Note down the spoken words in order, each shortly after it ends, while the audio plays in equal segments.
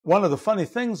One of the funny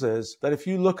things is that if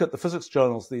you look at the physics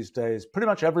journals these days, pretty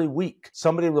much every week,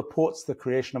 somebody reports the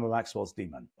creation of a Maxwell's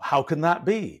demon. How can that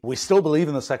be? We still believe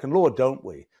in the second law, don't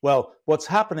we? Well, what's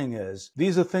happening is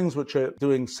these are things which are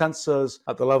doing sensors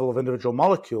at the level of individual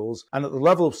molecules, and at the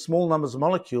level of small numbers of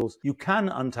molecules, you can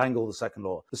untangle the second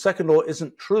law. The second law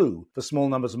isn't true for small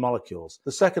numbers of molecules.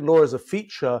 The second law is a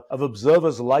feature of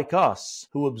observers like us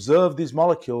who observe these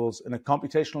molecules in a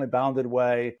computationally bounded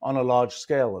way on a large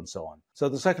scale and so on. So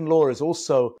the second law is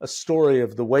also a story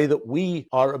of the way that we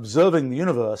are observing the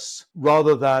universe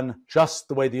rather than just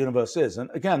the way the universe is. And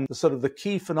again, the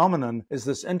key phenomenon is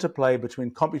this interplay between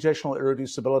computational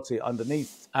irreducibility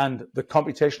underneath and the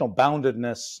computational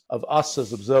boundedness of us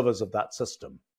as observers of that system.